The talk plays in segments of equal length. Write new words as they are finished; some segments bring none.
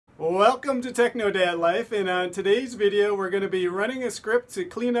Welcome to TechnoDad Life, and on today's video we're going to be running a script to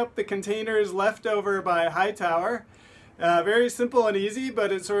clean up the containers left over by Watchtower. Very simple and easy,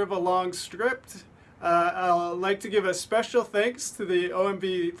 but it's sort of a long script. I'd like to give a special thanks to the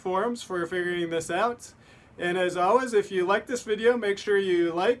OMV forums for figuring this out. And as always, if you like this video, make sure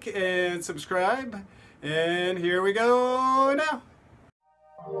you like and subscribe. And here we go now.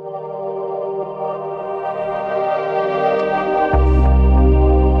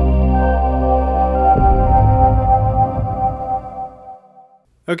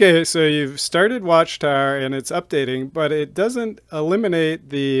 Okay, so you've started Watchtower and it's updating, but it doesn't eliminate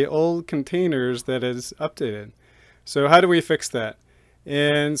the old containers that is updated. So how do we fix that?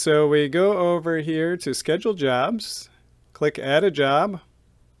 And so we go over here to Schedule Jobs, click Add a Job,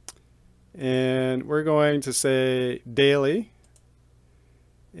 and we're going to say Daily.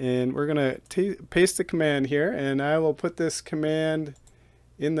 And we're going to paste the command here, and I will put this command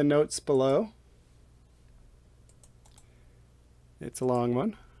in the notes below. It's a long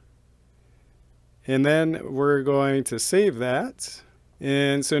one. And then we're going to save that.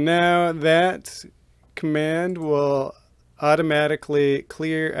 And so now that command will automatically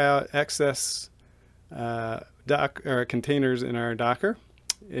clear out excess containers in our Docker.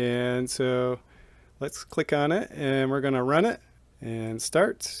 And so let's click on it, and we're going to run it and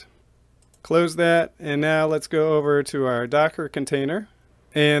start. Close that, and now let's go over to our Docker container.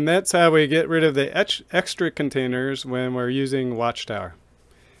 And that's how we get rid of the extra containers when we're using Watchtower.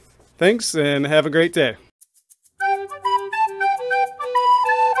 Thanks, and have a great day.